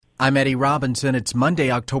I'm Eddie Robinson. It's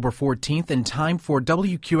Monday, October 14th, and time for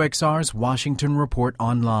WQXR's Washington Report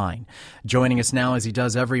Online. Joining us now, as he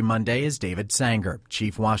does every Monday, is David Sanger,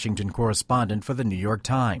 Chief Washington Correspondent for the New York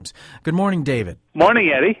Times. Good morning, David.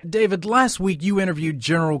 Morning, Eddie. David, last week you interviewed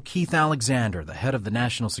General Keith Alexander, the head of the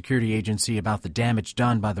National Security Agency, about the damage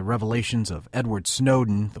done by the revelations of Edward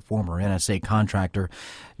Snowden, the former NSA contractor.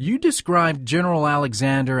 You described General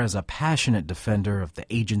Alexander as a passionate defender of the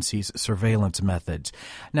agency's surveillance methods.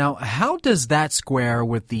 Now, how does that square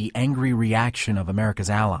with the angry reaction of America's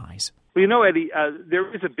allies? Well, you know, Eddie,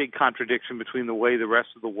 there is a big contradiction between the way the rest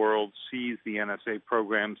of the world sees the NSA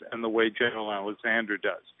programs and the way General Alexander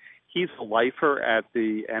does. He's a lifer at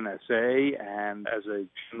the NSA and as a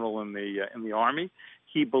general in the Army.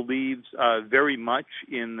 He believes very much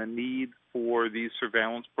in the need for these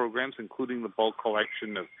surveillance programs, including the bulk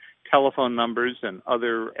collection of telephone numbers and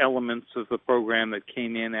other elements of the program that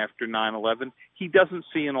came in after 9/11. He doesn't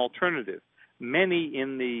see an alternative. Many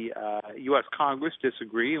in the U.S. Congress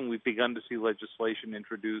disagree, and we've begun to see legislation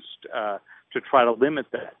introduced to try to limit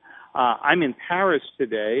that. I'm in Paris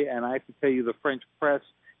today, and I have to tell you the French press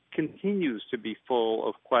continues to be full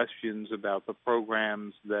of questions about the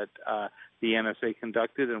programs that the NSA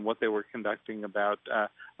conducted and what they were conducting about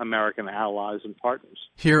American allies and partners.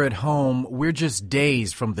 Here at home, we're just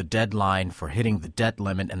days from the deadline for hitting the debt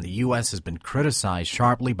limit, and the U.S. has been criticized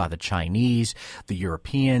sharply by the Chinese, the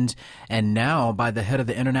Europeans, and now by the head of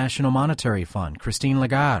the International Monetary Fund, Christine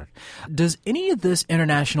Lagarde. Does any of this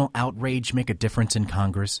international outrage make a difference in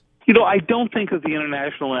Congress? You know, I don't think that the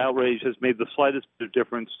international outrage has made the slightest bit of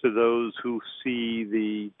difference to those who see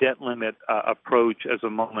the debt limit approach as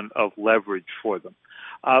a moment of leverage for them.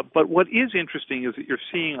 But what is interesting is that you're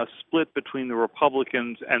seeing a split between the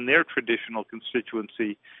Republicans and their traditional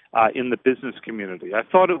constituency in the business community. I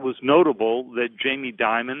thought it was notable that Jamie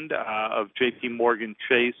Dimon of J.P. Morgan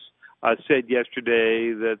Chase said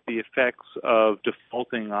yesterday that the effects of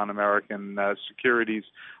defaulting on American securities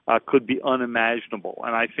could be unimaginable.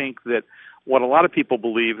 And I think that what a lot of people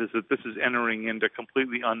believe is that this is entering into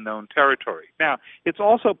completely unknown territory. Now, it's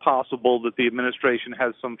also possible that the administration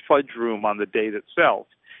has some fudge room on the date itself.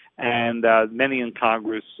 And many in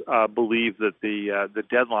Congress believe that the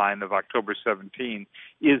deadline of October 17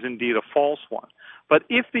 is indeed a false one. But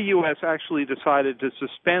if the U.S. actually decided to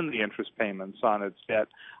suspend the interest payments on its debt,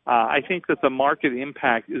 I think that the market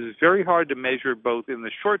impact is very hard to measure both in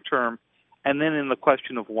the short term and then in the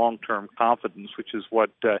question of long-term confidence, which is what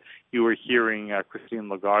you were hearing Christine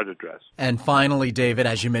Lagarde address. And finally, David,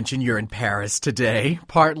 as you mentioned, you're in Paris today,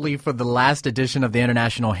 partly for the last edition of the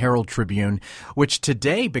International Herald Tribune, which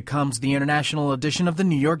today becomes the international edition of the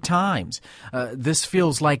New York Times. This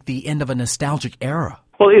feels like the end of a nostalgic era.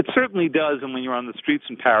 Well, it certainly does, and when you're on the streets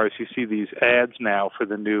in Paris, you see these ads now for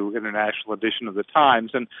the new international edition of the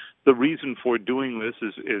Times, and the reason for doing this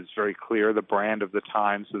is very clear. The brand of the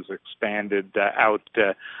Times has expanded out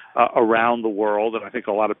around the world, and I think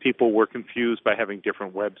a lot of people were confused by having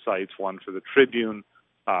different websites, one for the Tribune,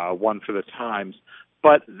 one for the Times.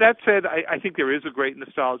 But that said, I think there is a great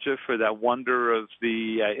nostalgia for that wonder of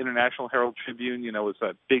the International Herald Tribune. You know, it's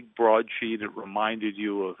a big broadsheet. It reminded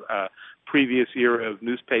you of previous era of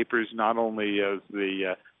newspapers, not only of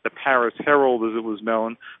the Paris Herald as it was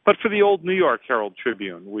known, but for the old New York Herald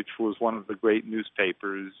Tribune, which was one of the great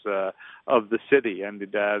newspapers of the city. And the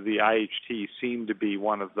IHT seemed to be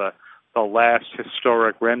one of the last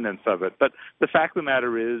historic remnants of it. But the fact of the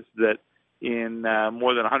matter is that in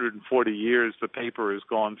more than 140 years, the paper has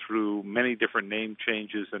gone through many different name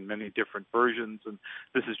changes and many different versions, and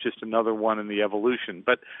this is just another one in the evolution.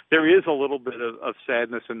 But there is a little bit of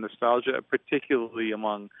sadness and nostalgia, particularly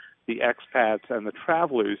among the expats and the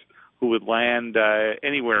travelers who would land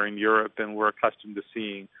anywhere in Europe and were accustomed to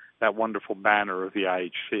seeing that wonderful banner of the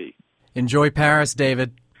IHC. Enjoy Paris,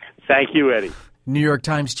 David. Thank you, Eddie. New York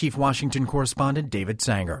Times Chief Washington Correspondent David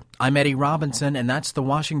Sanger. I'm Eddie Robinson, and that's the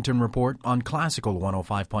Washington Report on Classical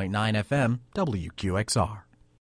 105.9 FM, WQXR.